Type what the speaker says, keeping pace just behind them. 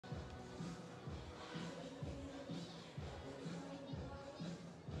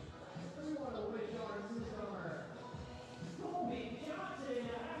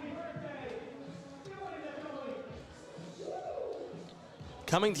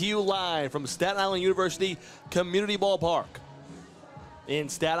coming to you live from Staten Island University Community Ballpark. In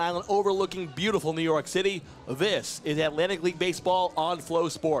Staten Island, overlooking beautiful New York City, this is Atlantic League Baseball on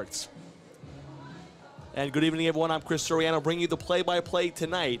FloSports. And good evening, everyone. I'm Chris Soriano, bringing you the play-by-play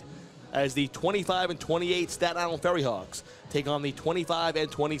tonight as the 25 and 28 Staten Island Ferry Hawks take on the 25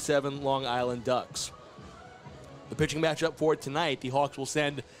 and 27 Long Island Ducks. The pitching matchup for tonight, the Hawks will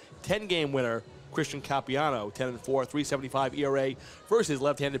send 10-game winner Christian Capiano, 10-4, 3.75 ERA, versus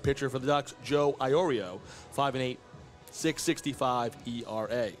left-handed pitcher for the Ducks, Joe Iorio, 5-8, 6.65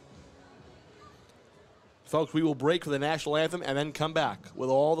 ERA. Folks, we will break for the national anthem and then come back with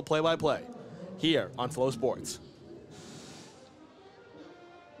all the play-by-play here on FloSports.